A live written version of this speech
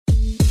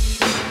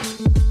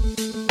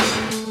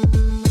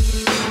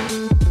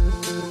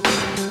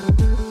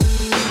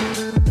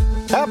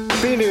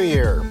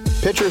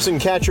Pitchers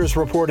and catchers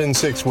report in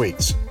 6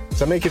 weeks. Does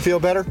that make you feel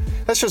better?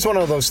 That's just one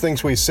of those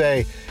things we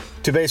say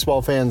to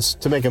baseball fans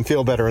to make them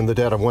feel better in the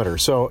dead of winter.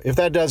 So if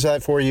that does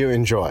that for you,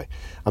 enjoy.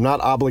 I'm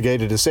not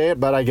obligated to say it,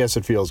 but I guess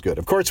it feels good.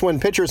 Of course, when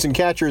pitchers and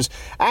catchers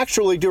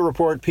actually do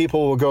report,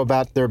 people will go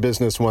about their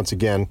business once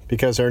again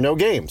because there are no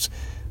games.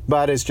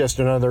 But it's just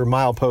another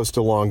milepost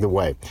along the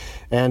way.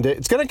 And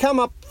it's going to come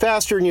up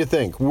faster than you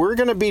think. We're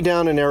going to be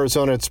down in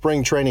Arizona at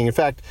spring training. In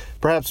fact,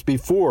 perhaps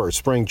before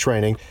spring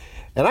training.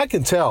 And I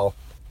can tell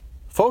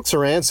folks are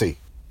antsy.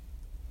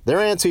 They're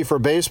antsy for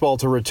baseball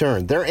to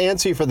return. They're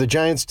antsy for the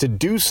Giants to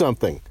do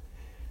something.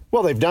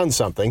 Well, they've done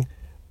something,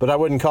 but I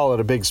wouldn't call it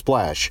a big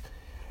splash.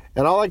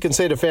 And all I can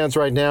say to fans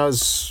right now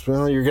is,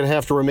 well, you're going to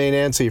have to remain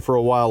antsy for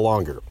a while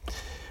longer.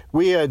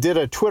 We did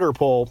a Twitter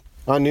poll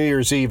on New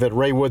Year's Eve at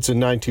Ray Woodson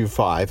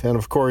 925. And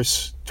of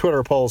course,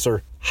 Twitter polls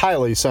are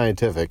highly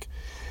scientific.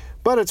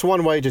 But it's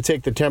one way to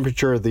take the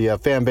temperature of the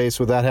fan base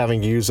without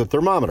having to use a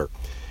thermometer.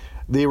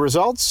 The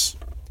results,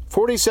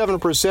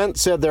 47%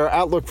 said their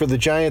outlook for the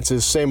Giants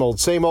is same old,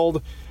 same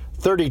old.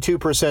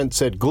 32%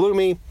 said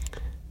gloomy.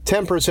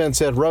 10%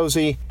 said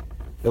rosy.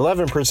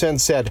 11%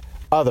 said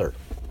other.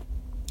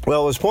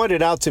 Well, it was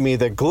pointed out to me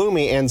that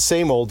gloomy and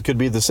same old could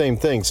be the same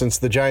thing since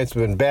the Giants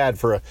have been bad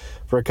for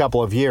a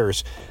couple of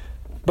years.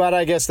 But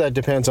I guess that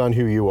depends on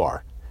who you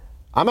are.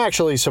 I'm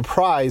actually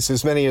surprised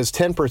as many as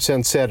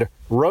 10% said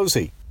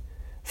rosy.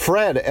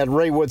 Fred at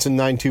Ray Woodson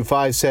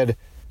 925 said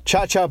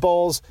cha-cha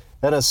balls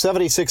and a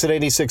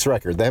 76-86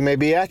 record. That may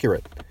be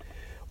accurate.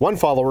 One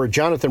follower,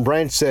 Jonathan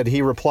Branch, said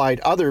he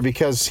replied other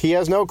because he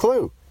has no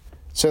clue,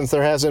 since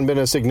there hasn't been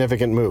a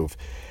significant move.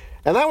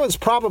 And that was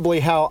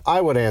probably how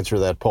I would answer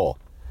that poll.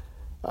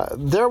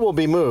 There will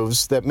be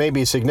moves that may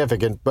be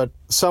significant, but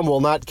some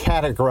will not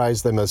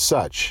categorize them as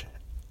such.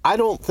 I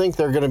don't think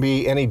there are going to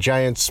be any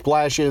giant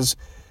splashes,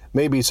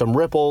 maybe some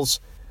ripples,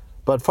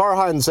 but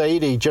Farhan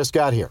Zaidi just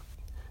got here.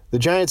 The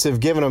Giants have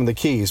given him the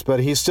keys, but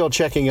he's still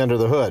checking under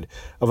the hood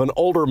of an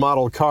older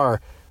model car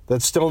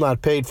that's still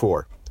not paid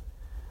for.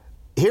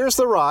 Here's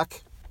the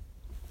rock.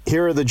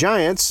 Here are the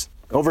Giants.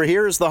 Over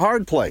here is the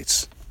hard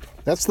place.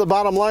 That's the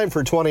bottom line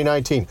for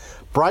 2019.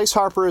 Bryce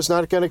Harper is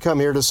not going to come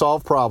here to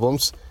solve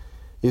problems.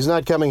 He's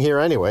not coming here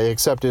anyway,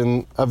 except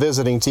in a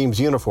visiting team's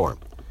uniform.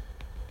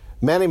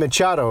 Manny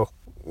Machado,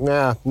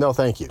 no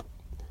thank you.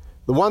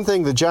 The one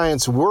thing the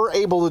Giants were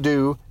able to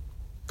do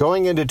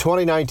going into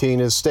 2019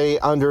 is stay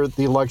under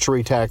the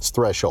luxury tax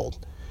threshold.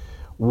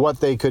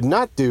 What they could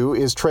not do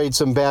is trade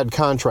some bad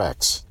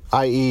contracts,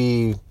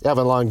 i.e.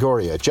 Evan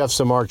Longoria, Jeff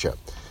Samardzija.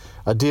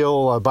 A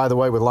deal, by the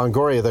way, with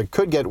Longoria that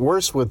could get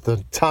worse with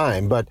the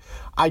time, but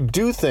I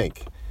do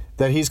think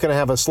that he's going to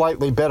have a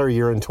slightly better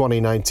year in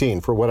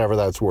 2019 for whatever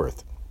that's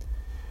worth.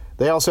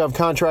 They also have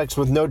contracts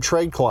with no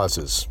trade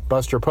clauses,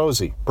 Buster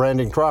Posey,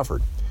 Brandon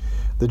Crawford.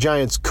 The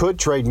Giants could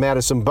trade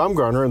Madison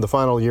Bumgarner in the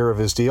final year of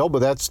his deal, but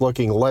that's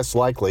looking less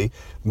likely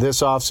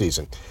this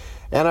offseason.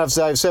 And as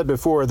I've said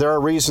before, there are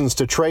reasons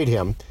to trade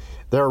him.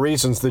 There are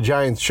reasons the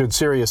Giants should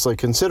seriously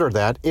consider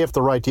that if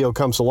the right deal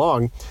comes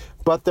along,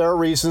 but there are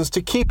reasons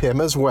to keep him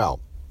as well.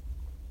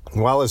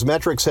 While his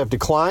metrics have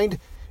declined,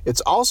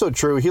 it's also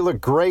true he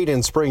looked great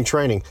in spring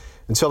training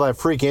until that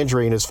freak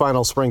injury in his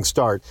final spring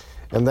start,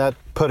 and that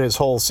put his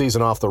whole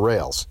season off the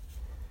rails.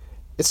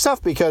 It's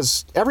tough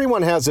because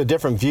everyone has a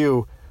different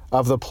view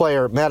of the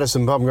player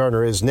Madison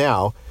Bumgarner is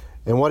now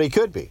and what he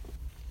could be.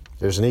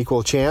 There's an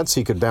equal chance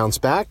he could bounce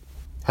back,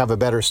 have a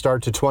better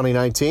start to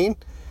 2019,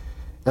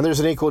 and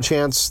there's an equal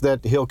chance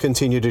that he'll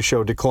continue to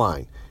show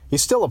decline.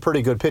 He's still a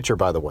pretty good pitcher,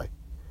 by the way.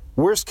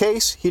 Worst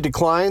case, he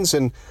declines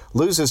and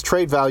loses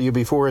trade value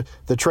before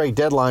the trade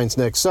deadlines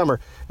next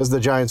summer as the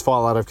Giants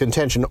fall out of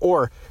contention,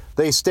 or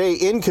they stay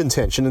in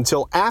contention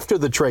until after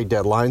the trade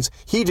deadlines,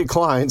 he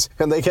declines,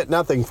 and they get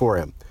nothing for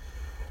him.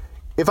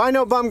 If I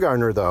know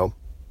Bumgarner, though,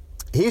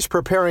 he's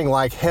preparing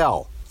like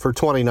hell for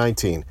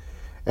 2019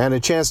 and a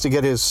chance to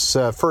get his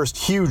first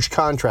huge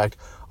contract,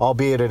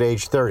 albeit at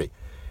age 30.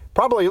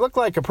 Probably looked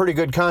like a pretty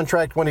good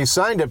contract when he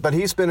signed it, but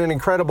he's been an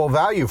incredible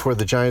value for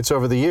the Giants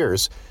over the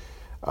years.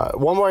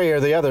 One way or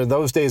the other,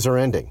 those days are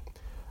ending.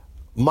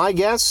 My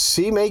guess,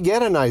 he may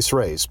get a nice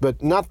raise,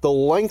 but not the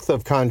length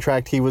of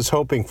contract he was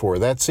hoping for.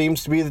 That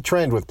seems to be the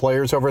trend with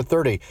players over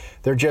 30.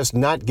 They're just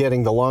not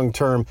getting the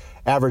long-term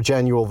average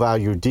annual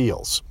value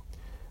deals.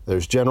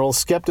 There's general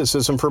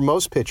skepticism for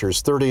most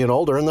pitchers 30 and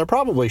older, and there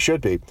probably should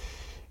be,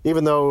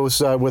 even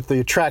those with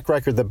the track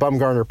record that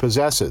Bumgarner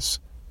possesses.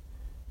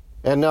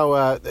 And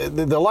no,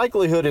 the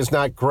likelihood is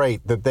not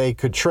great that they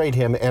could trade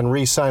him and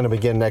re-sign him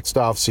again next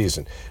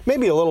offseason.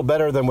 Maybe a little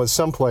better than with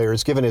some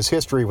players, given his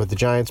history with the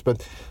Giants,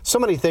 but so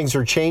many things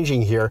are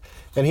changing here,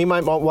 and he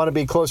might want to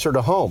be closer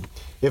to home,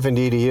 if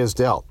indeed he is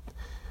dealt.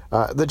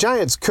 The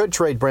Giants could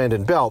trade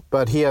Brandon Belt,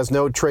 but he has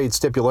no trade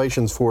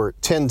stipulations for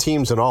 10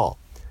 teams in all.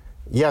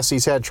 Yes,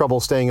 he's had trouble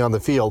staying on the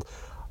field,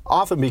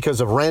 often because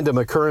of random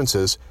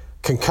occurrences,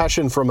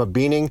 concussion from a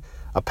beaning,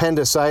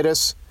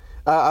 appendicitis.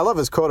 I love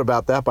his quote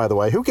about that, by the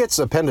way. Who gets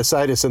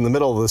appendicitis in the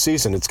middle of the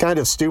season? It's kind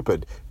of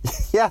stupid.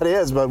 Yeah, it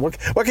is, but what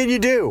can you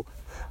do?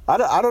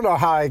 I don't know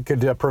how I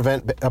could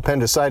prevent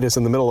appendicitis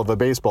in the middle of a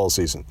baseball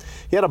season.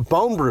 He had a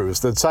bone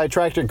bruise that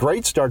sidetracked a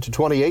great start to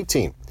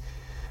 2018.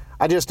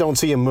 I just don't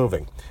see him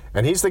moving.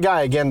 And he's the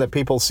guy, again, that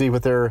people see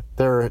with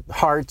their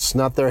hearts,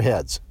 not their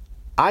heads.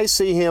 I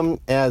see him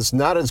as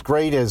not as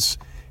great as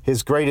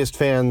his greatest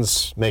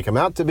fans make him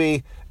out to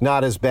be,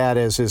 not as bad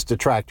as his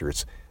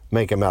detractors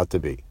make him out to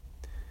be.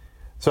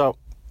 So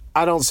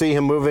I don't see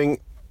him moving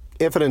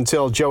if and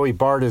until Joey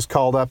Bart is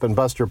called up and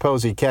Buster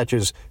Posey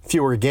catches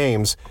fewer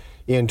games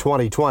in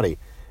 2020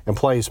 and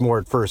plays more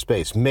at first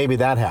base. Maybe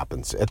that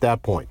happens at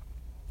that point.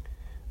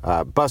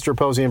 Buster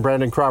Posey and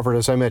Brandon Crawford,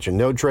 as I mentioned,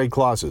 no trade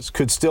clauses,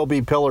 could still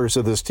be pillars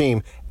of this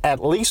team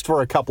at least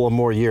for a couple of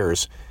more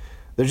years.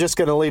 They're just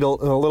going to need a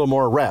little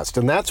more rest.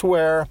 And that's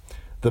where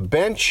the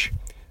bench,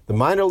 the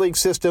minor league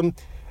system,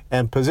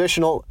 and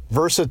positional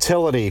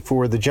versatility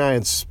for the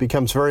Giants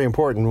becomes very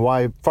important,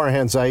 why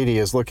Farhan Zaidi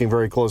is looking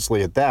very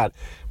closely at that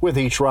with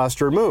each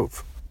roster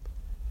move.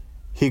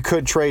 He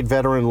could trade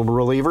veteran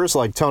relievers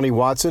like Tony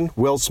Watson,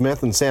 Will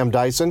Smith, and Sam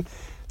Dyson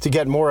to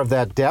get more of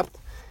that depth,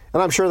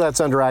 and I'm sure that's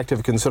under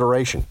active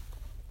consideration.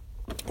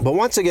 But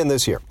once again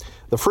this year,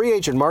 the free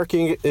agent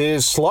market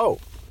is slow.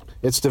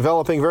 It's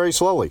developing very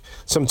slowly.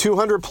 Some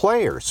 200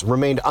 players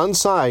remained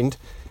unsigned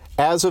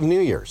as of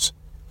New Year's.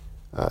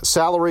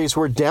 Salaries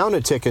were down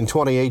a tick in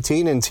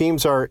 2018, and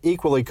teams are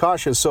equally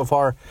cautious so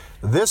far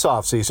this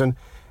offseason.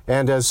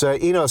 And as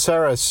Eno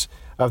Saris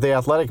of The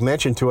Athletic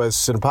mentioned to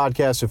us in a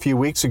podcast a few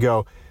weeks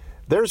ago,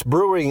 there's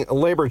brewing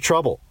labor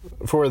trouble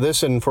for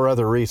this and for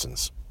other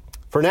reasons.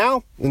 For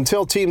now,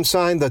 until teams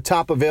sign the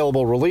top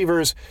available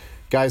relievers,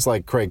 guys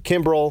like Craig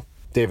Kimbrell,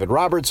 David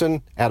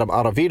Robertson, Adam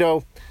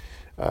Ottavino,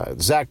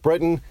 Zach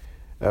Britton,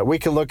 we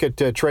can look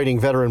at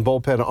trading veteran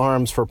bullpen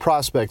arms for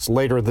prospects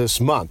later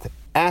this month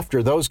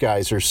after those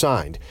guys are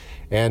signed.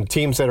 And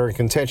teams that are in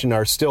contention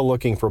are still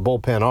looking for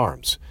bullpen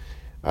arms.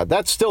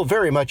 That's still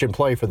very much in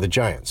play for the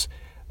Giants.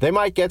 They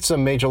might get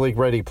some Major League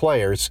ready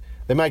players.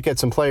 They might get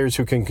some players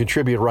who can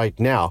contribute right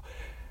now.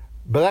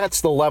 But that's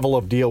the level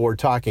of deal we're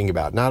talking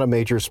about, not a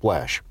major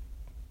splash.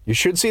 You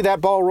should see that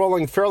ball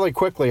rolling fairly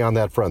quickly on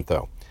that front,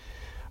 though.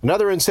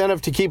 Another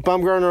incentive to keep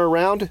Bumgarner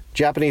around,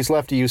 Japanese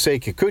lefty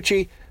Yusei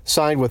Kikuchi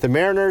signed with the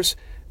Mariners.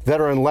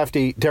 Veteran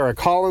lefty Derek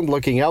Holland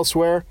looking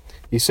elsewhere.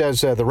 He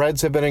says the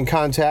Reds have been in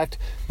contact.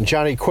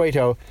 Johnny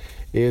Cueto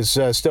is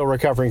still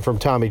recovering from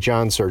Tommy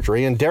John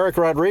surgery. And Derek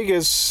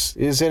Rodriguez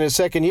is in his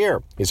second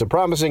year. He's a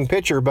promising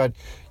pitcher, but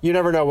you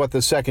never know what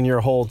the second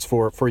year holds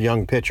for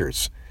young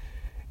pitchers.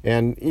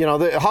 And, you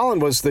know,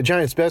 Holland was the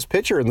Giants' best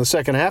pitcher in the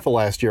second half of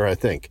last year, I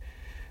think.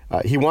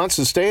 He wants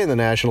to stay in the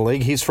National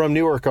League. He's from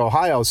Newark,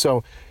 Ohio.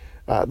 So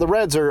the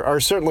Reds are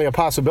certainly a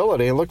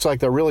possibility. It looks like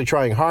they're really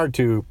trying hard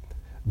to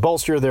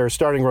bolster their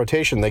starting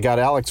rotation. They got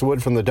Alex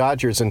Wood from the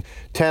Dodgers and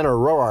Tanner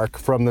Roark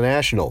from the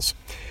Nationals.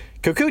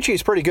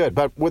 Kikuchi's pretty good,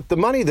 but with the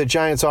money the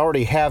Giants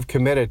already have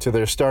committed to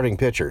their starting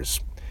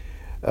pitchers,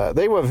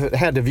 they would have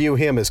had to view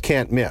him as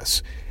can't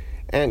miss.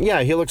 And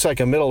yeah, he looks like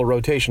a middle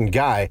rotation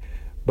guy,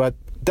 but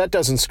that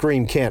doesn't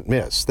scream can't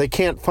miss. They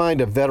can't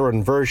find a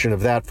veteran version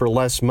of that for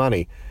less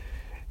money.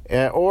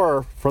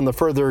 Or from the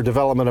further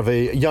development of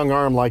a young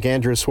arm like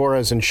Andrew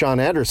Suarez and Sean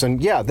Anderson,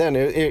 yeah, then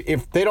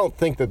if they don't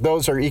think that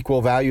those are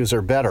equal values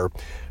or better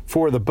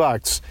for the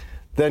Bucks,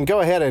 then go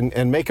ahead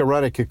and make a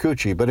run at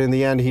Kikuchi. But in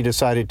the end, he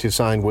decided to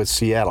sign with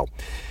Seattle.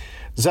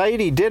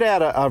 Zaidi did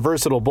add a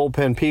versatile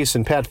bullpen piece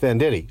in Pat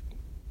Venditti.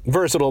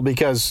 Versatile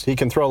because he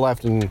can throw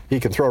left and he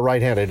can throw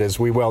right-handed, as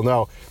we well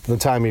know from the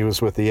time he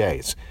was with the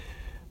A's.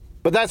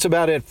 But that's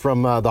about it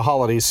from the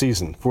holiday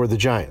season for the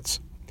Giants.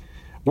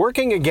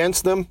 Working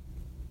against them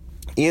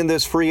in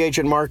this free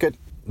agent market,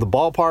 the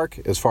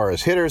ballpark, as far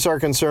as hitters are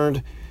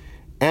concerned,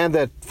 and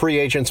that free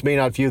agents may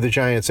not view the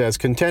Giants as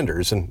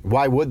contenders, and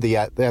why would they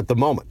at the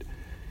moment?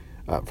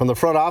 From the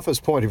front office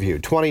point of view,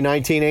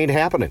 2019 ain't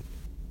happening.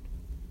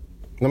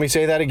 Let me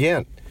say that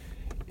again.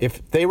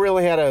 If they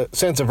really had a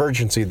sense of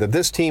urgency that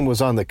this team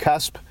was on the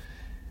cusp,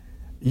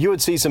 you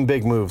would see some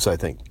big moves, I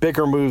think.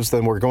 Bigger moves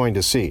than we're going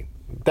to see.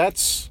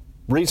 That's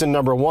reason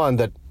number one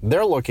that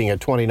they're looking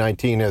at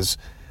 2019 as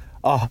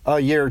a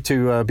year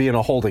to be in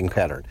a holding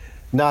pattern,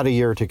 not a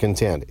year to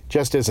contend. It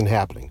just isn't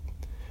happening.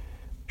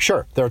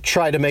 Sure, they'll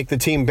try to make the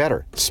team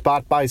better,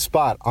 spot by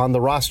spot on the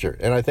roster,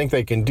 and I think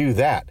they can do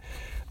that.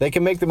 They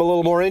can make them a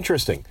little more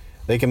interesting.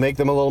 They can make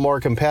them a little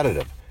more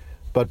competitive.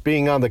 But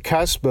being on the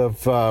cusp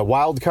of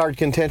wild card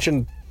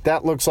contention,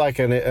 that looks like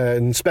an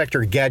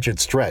Inspector Gadget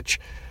stretch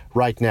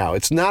right now.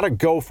 It's not a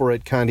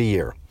go-for-it kind of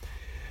year.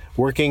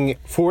 Working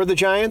for the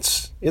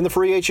Giants in the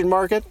free agent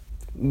market,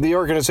 the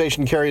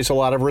organization carries a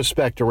lot of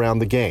respect around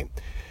the game.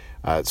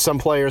 Some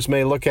players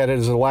may look at it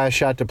as a last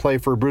shot to play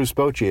for Bruce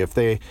Bochy if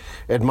they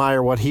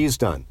admire what he's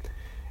done.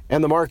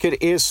 And the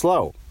market is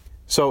slow.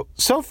 So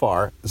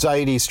far,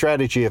 Zaidi's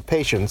strategy of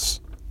patience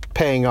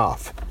paying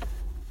off.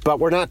 But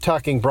we're not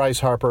talking Bryce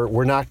Harper.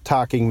 We're not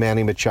talking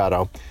Manny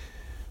Machado.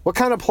 What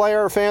kind of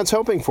player are fans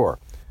hoping for?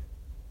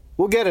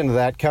 We'll get into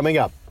that coming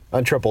up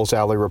on Triple's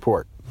Alley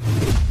Report.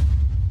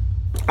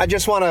 I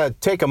just want to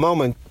take a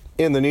moment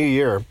in the new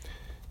year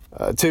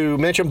To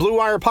mention Blue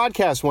Wire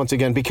Podcast once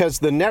again, because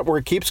the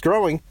network keeps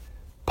growing,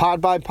 pod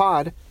by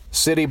pod,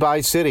 city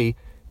by city,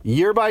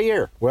 year by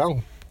year.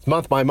 Well,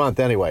 month by month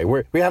anyway.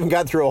 We haven't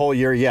got through a whole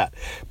year yet.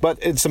 But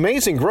it's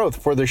amazing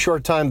growth for the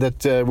short time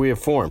that we have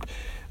formed.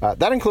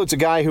 That includes a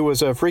guy who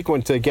was a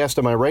frequent guest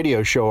on my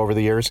radio show over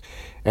the years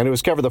and who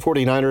has covered the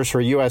 49ers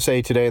for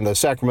USA Today and the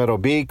Sacramento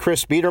Bee.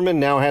 Chris Biederman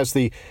now has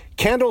the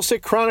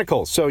Candlestick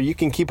Chronicles, so you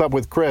can keep up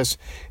with Chris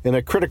in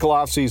a critical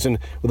offseason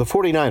with the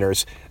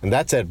 49ers, and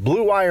that's at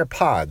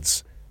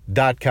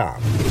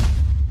BlueWirePods.com.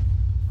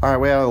 All right,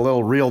 we had a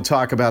little real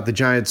talk about the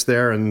Giants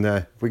there, and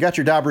if we got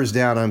your daubers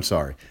down, I'm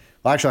sorry.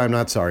 Well, actually, I'm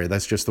not sorry.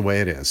 That's just the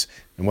way it is.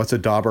 And what's a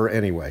dauber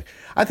anyway?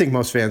 I think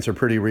most fans are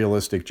pretty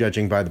realistic,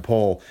 judging by the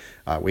poll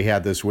we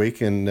had this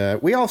week.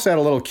 And we also had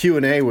a little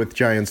Q&A with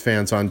Giants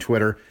fans on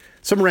Twitter.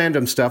 Some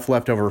random stuff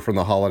left over from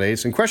the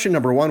holidays. And question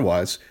number one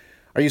was,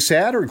 are you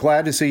sad or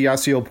glad to see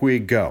Yasiel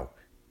Puig go?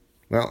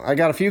 Well, I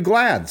got a few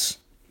glads,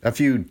 a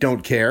few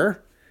don't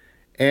care,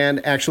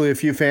 and actually a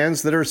few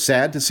fans that are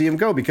sad to see him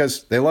go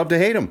because they love to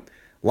hate him,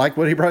 like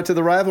what he brought to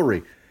the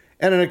rivalry.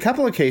 And in a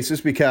couple of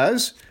cases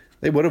because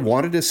they would have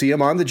wanted to see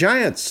him on the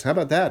Giants. How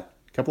about that?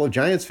 A couple of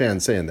Giants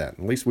fans saying that.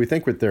 At least we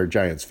think they're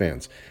Giants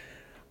fans.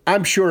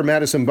 I'm sure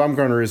Madison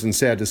Bumgarner isn't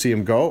sad to see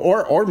him go,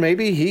 or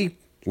maybe he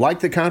liked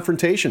the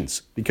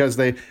confrontations because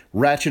they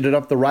ratcheted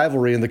up the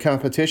rivalry and the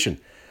competition.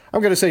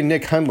 I'm going to say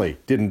Nick Hundley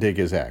didn't dig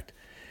his act.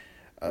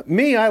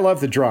 Me, I love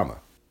the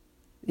drama.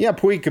 Yeah,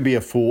 Puig could be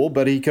a fool,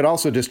 but he could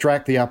also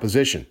distract the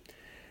opposition.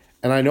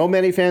 And I know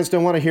many fans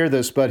don't want to hear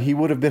this, but he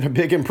would have been a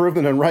big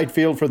improvement in right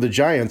field for the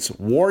Giants,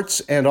 warts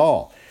and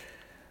all.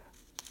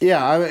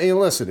 Yeah, I mean,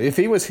 listen, if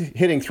he was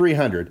hitting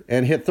 300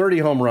 and hit 30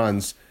 home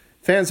runs,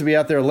 fans would be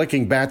out there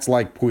licking bats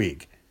like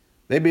Puig.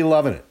 They'd be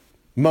loving it.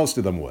 Most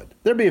of them would.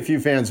 There'd be a few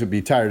fans who'd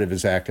be tired of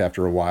his act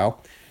after a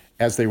while,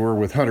 as they were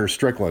with Hunter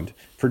Strickland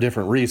for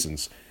different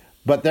reasons.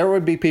 But there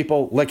would be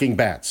people licking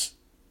bats.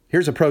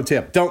 Here's a pro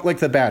tip. Don't lick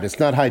the bat.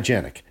 It's not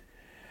hygienic.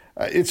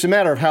 It's a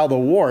matter of how the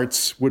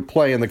warts would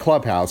play in the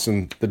clubhouse,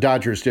 and the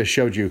Dodgers just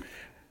showed you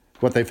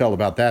what they felt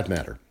about that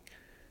matter.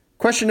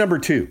 Question number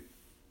two.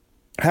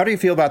 How do you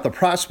feel about the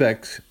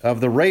prospect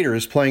of the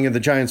Raiders playing in the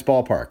Giants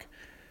ballpark?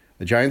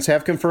 The Giants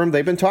have confirmed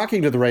they've been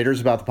talking to the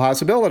Raiders about the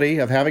possibility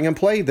of having them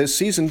play this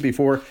season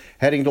before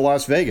heading to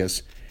Las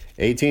Vegas.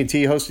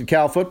 AT&T hosted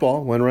Cal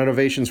football when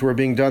renovations were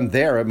being done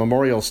there at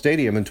Memorial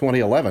Stadium in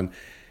 2011,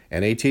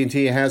 and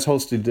AT&T has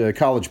hosted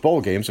college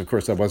bowl games. Of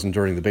course, that wasn't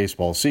during the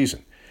baseball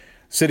season.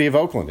 City of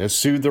Oakland has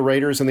sued the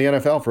Raiders and the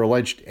NFL for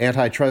alleged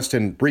antitrust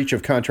and breach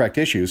of contract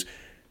issues,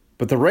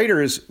 but the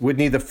Raiders would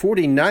need the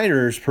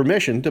 49ers'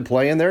 permission to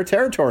play in their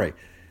territory.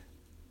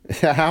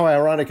 How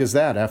ironic is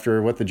that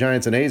after what the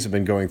Giants and A's have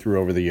been going through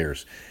over the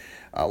years?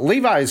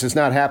 Levi's is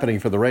not happening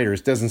for the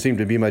Raiders. Doesn't seem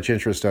to be much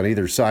interest on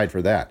either side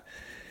for that.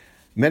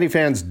 Many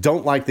fans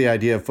don't like the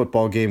idea of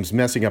football games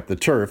messing up the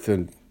turf,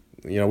 and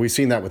we've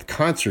seen that with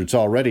concerts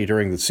already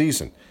during the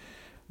season.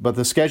 But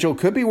the schedule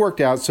could be worked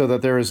out so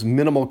that there is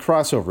minimal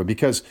crossover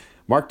because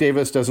Mark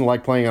Davis doesn't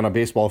like playing on a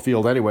baseball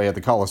field anyway at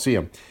the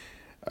Coliseum.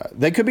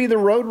 They could be the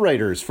road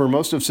Raiders for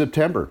most of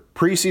September.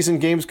 Preseason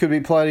games could be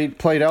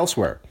played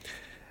elsewhere.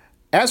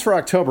 As for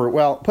October,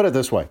 well, put it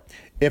this way.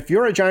 If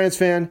you're a Giants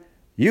fan,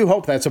 you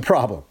hope that's a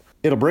problem.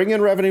 It'll bring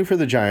in revenue for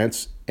the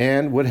Giants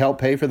and would help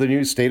pay for the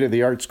new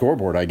state-of-the-art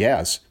scoreboard, I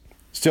guess.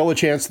 Still a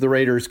chance the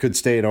Raiders could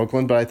stay in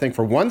Oakland, but I think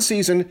for one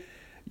season,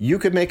 you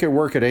could make it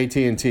work at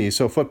AT&T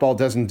so football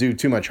doesn't do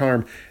too much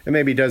harm and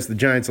maybe does the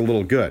Giants a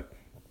little good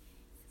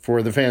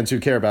for the fans who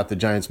care about the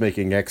Giants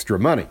making extra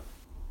money.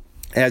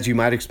 As you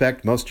might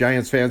expect, most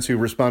Giants fans who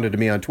responded to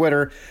me on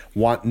Twitter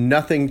want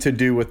nothing to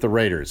do with the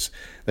Raiders.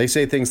 They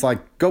say things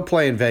like, go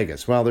play in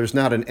Vegas. Well, there's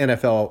not an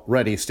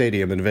NFL-ready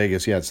stadium in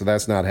Vegas yet, so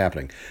that's not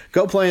happening.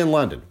 Go play in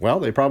London. Well,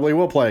 they probably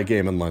will play a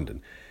game in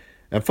London.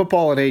 And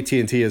football at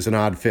AT&T is an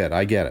odd fit.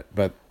 I get it.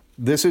 But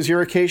this is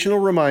your occasional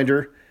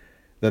reminder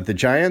that the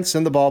Giants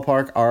and the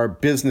ballpark are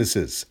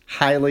businesses,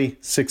 highly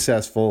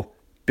successful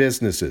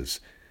businesses.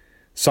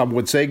 Some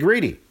would say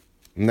greedy,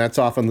 and that's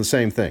often the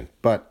same thing.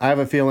 But I have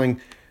a feeling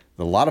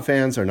a lot of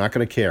fans are not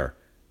going to care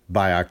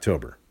by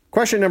October.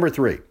 Question number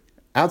 3.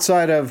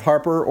 Outside of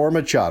Harper or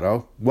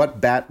Machado, what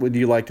bat would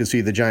you like to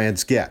see the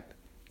Giants get?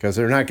 Because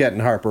they're not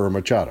getting Harper or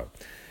Machado.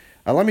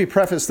 Let me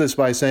preface this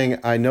by saying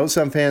I know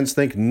some fans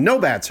think no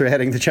bats are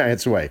heading the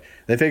Giants' way.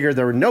 They figure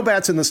there were no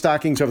bats in the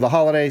stockings over the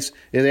holidays.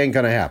 It ain't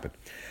going to happen.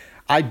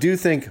 I do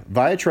think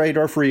via trade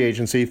or free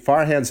agency,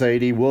 Farhan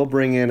Zaidi will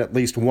bring in at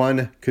least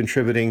one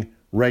contributing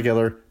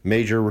regular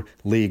major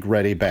league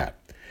ready bat.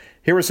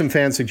 Here are some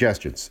fan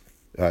suggestions.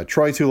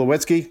 Troy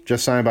Tulowitzki,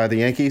 just signed by the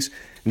Yankees,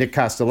 Nick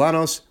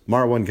Castellanos,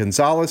 Marwin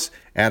Gonzalez,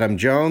 Adam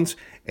Jones,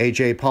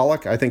 A.J.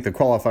 Pollock. I think the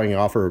qualifying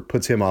offer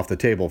puts him off the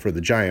table for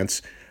the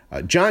Giants.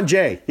 John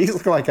Jay, he's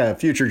looked like a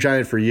future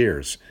Giant for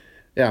years.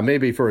 Yeah,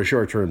 maybe for a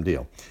short-term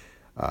deal.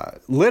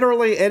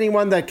 Literally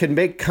anyone that can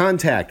make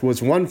contact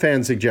was one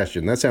fan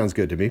suggestion. That sounds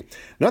good to me.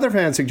 Another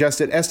fan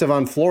suggested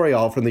Estevan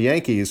Florial from the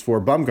Yankees for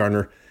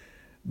Bumgarner.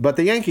 But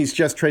the Yankees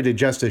just traded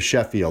Justice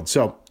Sheffield.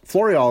 So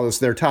Florial is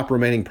their top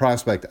remaining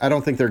prospect. I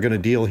don't think they're going to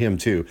deal him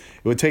too.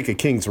 It would take a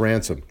king's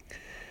ransom.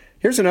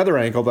 Here's another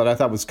angle that I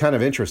thought was kind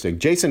of interesting.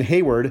 Jason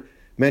Hayward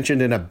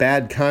mentioned in a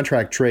bad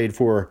contract trade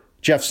for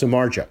Jeff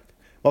Samardzija.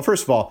 Well,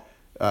 first of all,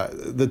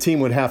 the team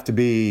would have to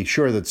be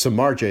sure that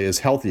Samardzija is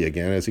healthy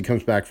again as he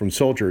comes back from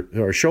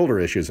shoulder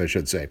issues, I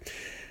should say.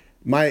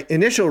 My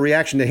initial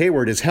reaction to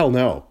Hayward is hell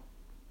no.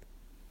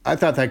 I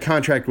thought that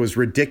contract was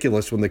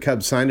ridiculous when the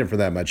Cubs signed him for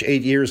that much.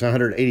 8 years,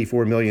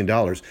 $184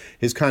 million.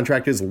 His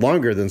contract is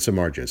longer than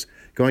Samardzija's,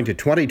 going to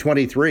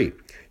 2023.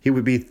 He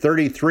would be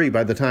 33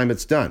 by the time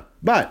it's done.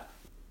 But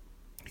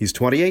he's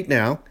 28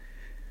 now.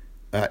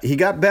 He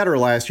got better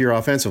last year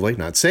offensively.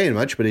 Not saying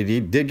much, but he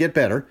did get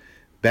better.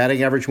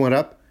 Batting average went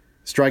up.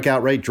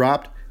 Strikeout rate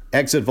dropped.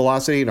 Exit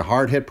velocity and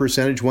hard hit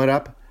percentage went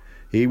up.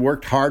 He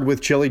worked hard with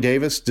Chili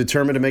Davis,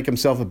 determined to make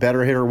himself a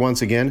better hitter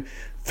once again.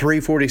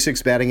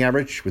 .346 batting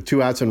average with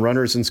 2 outs and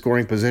runners in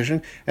scoring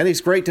position. And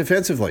he's great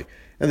defensively.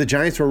 And the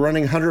Giants were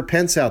running Hunter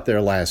Pence out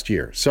there last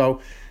year.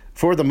 So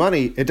for the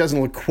money, it doesn't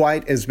look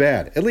quite as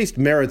bad. At least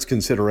merits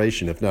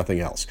consideration, if nothing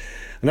else.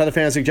 Another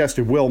fan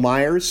suggested Will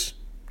Myers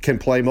can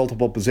play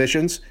multiple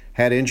positions,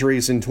 had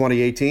injuries in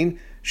 2018,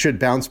 should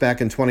bounce back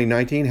in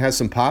 2019, has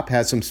some pop,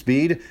 has some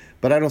speed,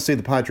 but I don't see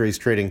the Padres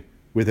trading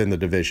within the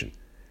division.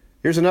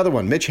 Here's another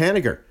one, Mitch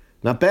Haniger.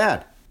 Not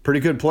bad, pretty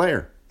good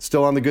player,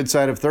 still on the good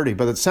side of 30,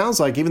 but it sounds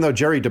like even though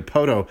Jerry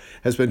Dipoto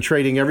has been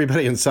trading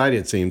everybody inside,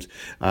 it seems,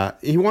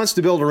 he wants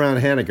to build around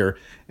Haniger,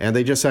 and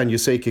they just signed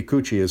Yusei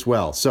Kikuchi as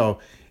well. So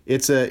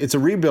it's a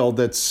rebuild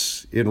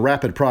that's in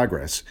rapid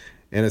progress,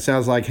 and it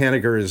sounds like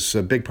Haniger is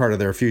a big part of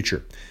their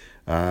future.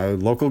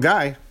 Local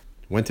guy,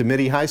 went to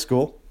Mitty High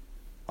School,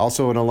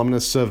 also an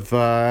alumnus of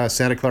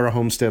Santa Clara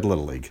Homestead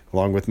Little League,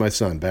 along with my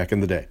son back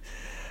in the day.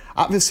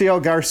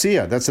 Avisail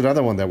Garcia, that's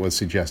another one that was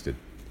suggested.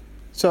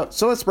 So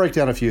let's break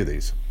down a few of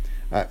these.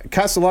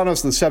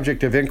 Castellanos, the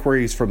subject of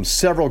inquiries from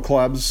several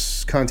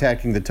clubs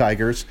contacting the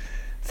Tigers.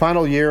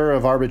 Final year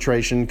of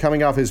arbitration,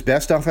 coming off his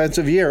best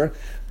offensive year,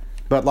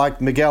 but like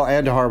Miguel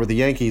Andujar with the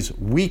Yankees,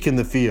 weak in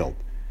the field,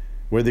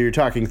 whether you're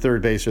talking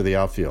third base or the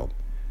outfield.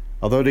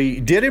 Although he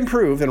did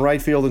improve in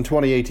right field in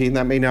 2018,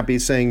 that may not be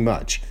saying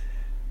much.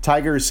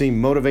 Tigers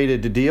seem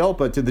motivated to deal,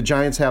 but do the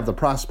Giants have the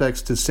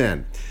prospects to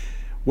send?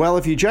 Well,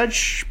 if you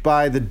judge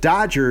by the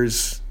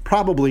Dodgers,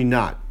 probably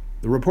not.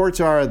 The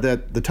reports are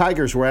that the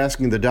Tigers were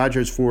asking the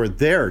Dodgers for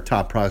their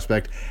top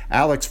prospect,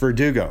 Alex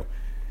Verdugo,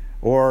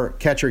 or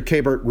catcher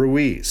Keibert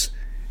Ruiz,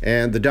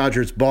 and the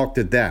Dodgers balked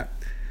at that.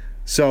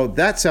 So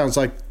that sounds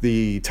like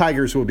the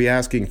Tigers will be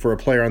asking for a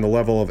player on the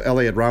level of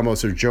Elliot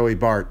Ramos or Joey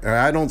Bart. And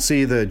I don't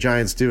see the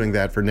Giants doing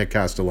that for Nick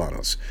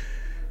Castellanos.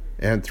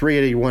 And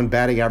 .381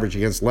 batting average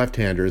against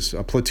left-handers,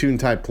 a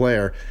platoon-type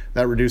player,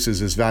 that reduces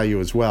his value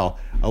as well.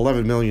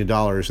 $11 million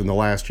in the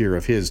last year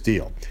of his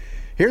deal.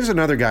 Here's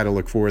another guy to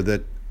look for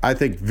that I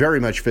think very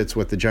much fits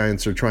what the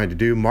Giants are trying to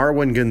do.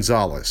 Marwin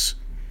Gonzalez,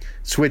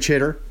 switch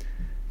hitter.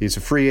 He's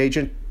a free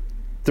agent,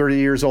 30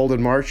 years old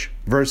in March,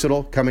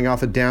 versatile, coming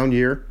off a down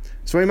year.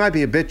 So he might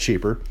be a bit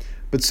cheaper,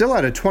 but still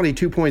had a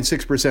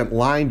 22.6%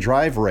 line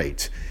drive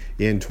rate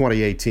in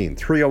 2018.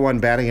 .301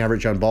 batting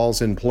average on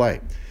balls in play.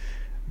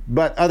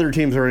 But other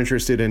teams are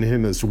interested in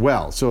him as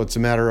well. So it's a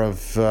matter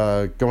of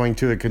going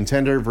to a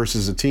contender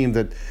versus a team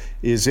that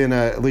is in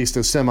at least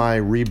a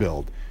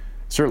semi-rebuild.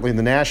 Certainly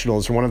the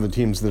Nationals are one of the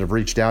teams that have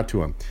reached out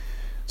to him.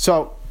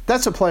 So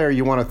that's a player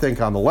you want to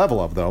think on the level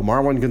of, though.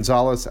 Marwin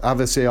Gonzalez,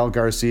 Avisail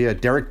Garcia,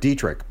 Derek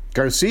Dietrich.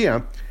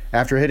 Garcia,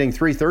 after hitting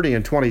 .330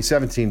 in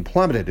 2017,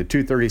 plummeted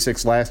to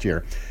 .236 last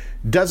year.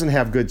 Doesn't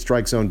have good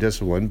strike zone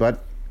discipline,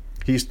 but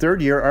he's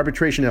third-year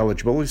arbitration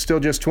eligible. He's still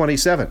just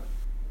 27.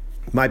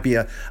 Might be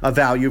a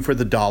value for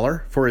the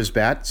dollar for his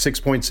bat,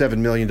 $6.7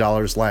 million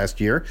last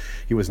year.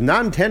 He was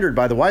non-tendered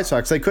by the White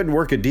Sox. They couldn't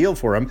work a deal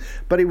for him,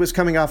 but he was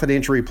coming off an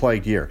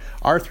injury-plagued year.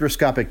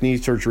 Arthroscopic knee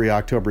surgery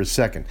October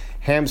 2nd,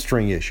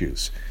 hamstring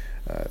issues.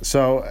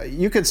 So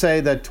you could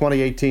say that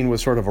 2018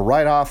 was sort of a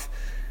write-off.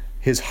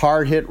 His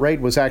hard hit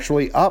rate was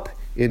actually up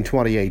in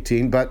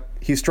 2018, but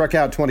he struck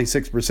out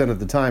 26% of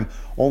the time,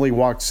 only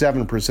walked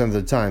 7% of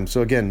the time.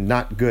 So again,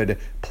 not good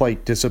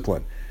plate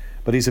discipline.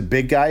 But he's a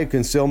big guy who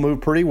can still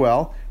move pretty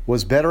well,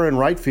 was better in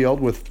right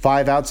field with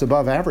 5 outs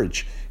above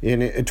average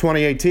in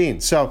 2018.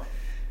 So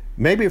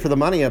maybe for the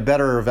money, a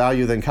better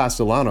value than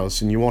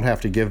Castellanos, and you won't have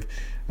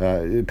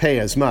to pay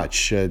as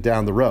much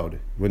down the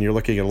road when you're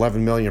looking at $11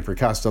 million for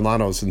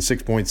Castellanos and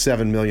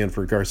 $6.7 million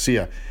for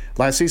Garcia.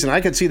 Last season, I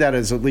could see that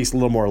as at least a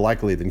little more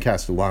likely than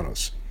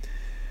Castellanos.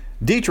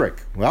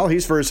 Dietrich, well,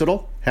 he's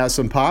versatile, has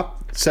some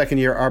pop,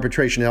 second-year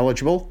arbitration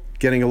eligible,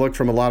 getting a look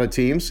from a lot of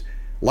teams,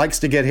 likes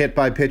to get hit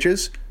by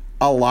pitches.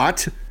 A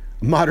lot.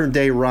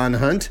 Modern-day Ron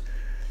Hunt.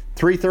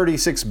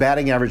 .336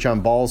 batting average on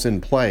balls in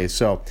play,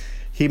 so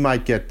he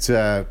might get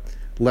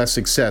less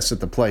success at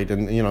the plate.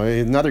 And,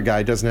 another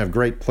guy doesn't have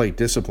great plate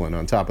discipline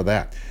on top of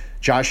that.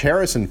 Josh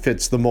Harrison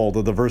fits the mold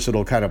of the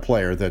versatile kind of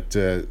player that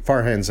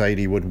Farhan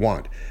Zaidi would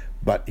want.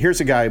 But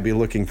here's a guy who'd be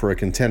looking for a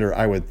contender,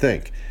 I would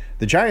think.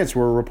 The Giants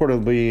were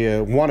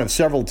reportedly one of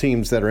several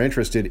teams that are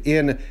interested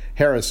in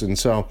Harrison.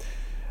 So,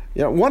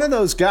 one of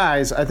those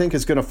guys I think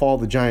is going to fall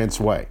the Giants'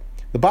 way.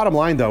 The bottom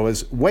line, though,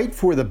 is wait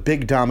for the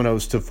big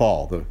dominoes to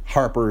fall, the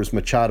Harpers,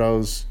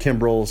 Machados,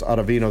 Kimbrels,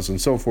 Ottavinos, and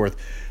so forth,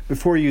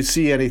 before you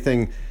see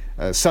anything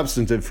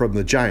substantive from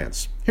the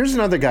Giants. Here's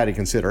another guy to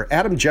consider,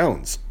 Adam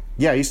Jones.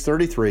 Yeah, he's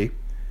 33.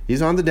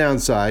 He's on the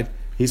downside.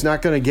 He's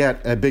not going to get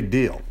a big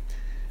deal.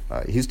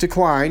 He's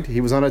declined.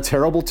 He was on a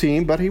terrible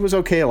team, but he was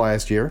okay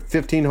last year.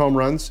 15 home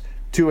runs,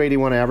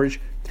 281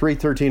 average,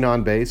 313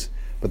 on base,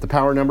 but the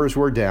power numbers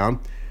were down.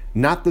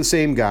 Not the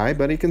same guy,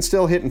 but he can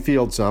still hit and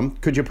field some.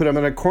 Could you put him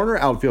in a corner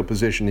outfield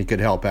position? He could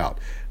help out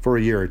for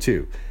a year or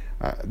two.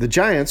 The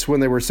Giants,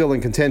 when they were still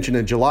in contention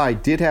in July,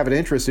 did have an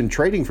interest in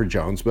trading for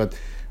Jones, but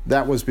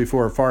that was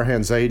before Farhan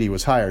Zaidi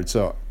was hired,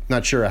 so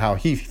not sure how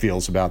he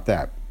feels about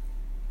that.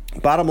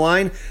 Bottom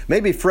line,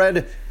 maybe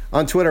Fred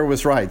on Twitter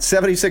was right.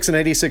 76 and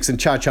 86 in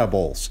Cha-Cha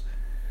Bowls.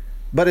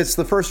 But it's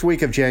the first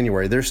week of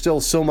January. There's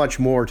still so much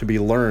more to be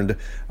learned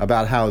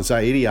about how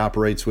Zaidi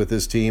operates with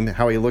this team,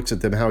 how he looks at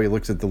them, how he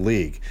looks at the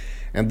league.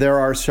 And there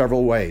are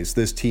several ways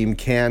this team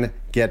can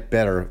get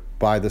better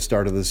by the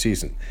start of the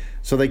season.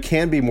 So they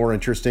can be more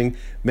interesting,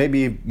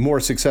 maybe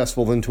more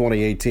successful than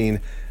 2018,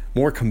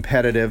 more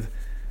competitive.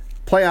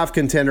 Playoff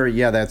contender,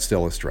 yeah, that's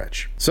still a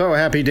stretch. So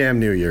happy damn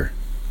New Year.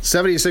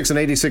 76 and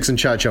 86 in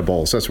Cha-Cha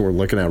Bowls. That's what we're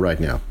looking at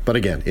right now. But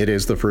again, it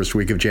is the first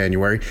week of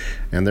January,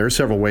 and there are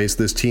several ways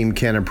this team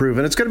can improve.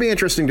 And it's going to be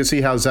interesting to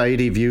see how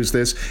Zaidi views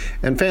this.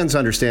 And fans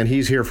understand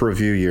he's here for a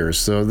few years.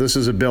 So this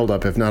is a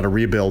build-up, if not a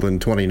rebuild, in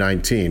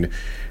 2019.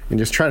 And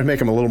just try to make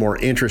him a little more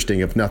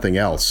interesting, if nothing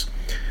else.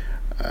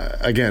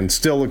 Again,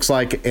 still looks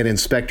like an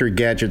Inspector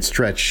Gadget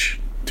stretch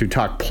to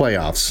talk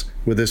playoffs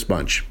with this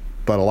bunch.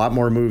 But a lot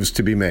more moves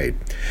to be made.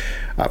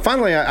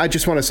 Finally, I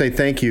just want to say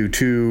thank you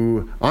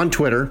to, on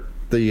Twitter,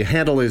 the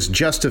handle is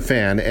Just a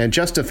Fan, and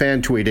Just a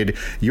Fan tweeted,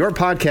 "Your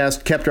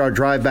podcast kept our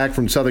drive back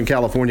from Southern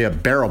California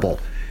bearable."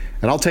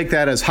 And I'll take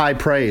that as high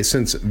praise,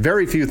 since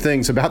very few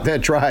things about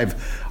that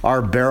drive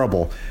are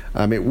bearable.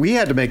 I mean, we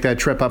had to make that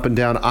trip up and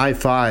down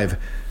I-5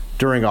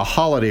 during a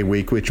holiday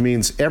week, which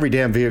means every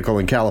damn vehicle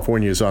in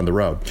California is on the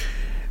road.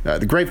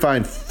 The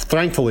Grapevine,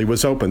 thankfully,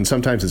 was open.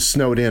 Sometimes it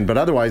snowed in, but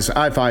otherwise,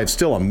 I-5 is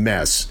still a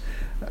mess.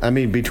 I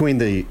mean, between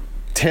the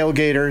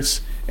tailgaters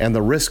and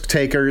the risk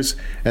takers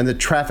and the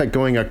traffic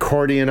going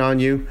accordion on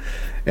you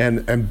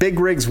and big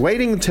rigs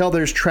waiting until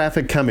there's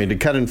traffic coming to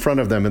cut in front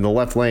of them in the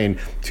left lane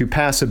to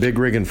pass a big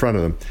rig in front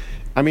of them.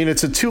 I mean,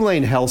 it's a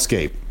two-lane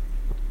hellscape.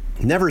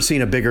 Never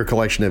seen a bigger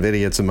collection of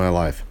idiots in my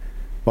life.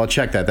 Well,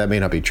 check that. That may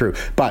not be true.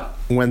 But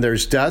when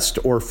there's dust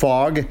or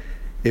fog,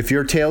 if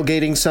you're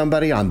tailgating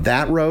somebody on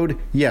that road,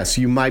 yes,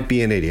 you might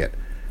be an idiot.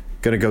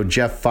 Gonna go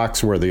Jeff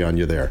Foxworthy on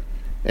you there.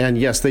 And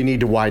yes, they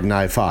need to widen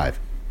I-5.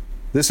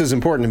 This is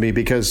important to me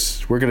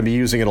because we're going to be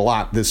using it a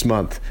lot this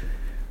month.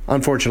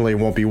 Unfortunately, it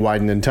won't be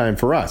widened in time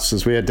for us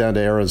as we head down to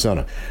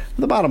Arizona.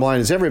 The bottom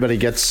line is everybody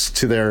gets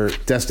to their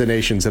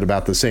destinations at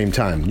about the same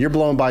time. You're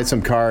blowing by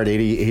some car at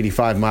 80,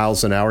 85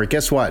 miles an hour.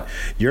 Guess what?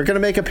 You're going to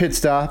make a pit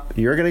stop.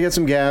 You're going to get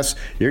some gas.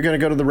 You're going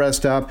to go to the rest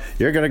stop.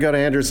 You're going to go to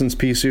Anderson's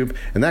Pea Soup.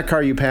 And that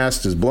car you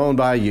passed is blown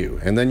by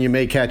you. And then you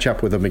may catch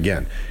up with them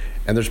again.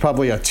 And there's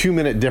probably a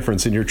 2-minute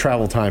difference in your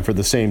travel time for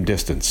the same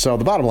distance. So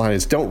the bottom line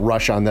is don't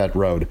rush on that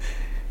road.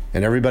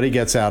 And everybody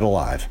gets out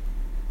alive.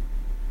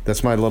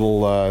 That's my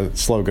little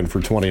slogan for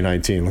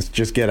 2019. Let's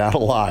just get out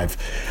alive.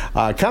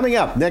 Coming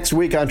up next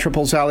week on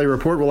Triple Sally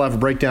Report, we'll have a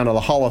breakdown of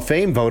the Hall of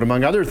Fame vote,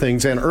 among other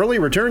things. And early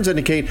returns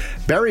indicate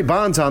Barry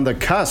Bonds on the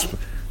cusp,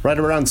 right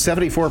around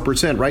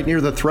 74%, right near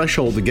the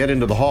threshold to get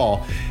into the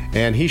Hall.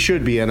 And he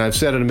should be, and I've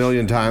said it a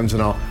million times,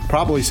 and I'll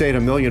probably say it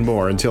a million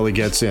more until he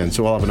gets in.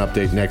 So we'll have an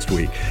update next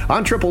week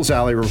on Triple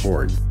Sally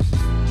Report.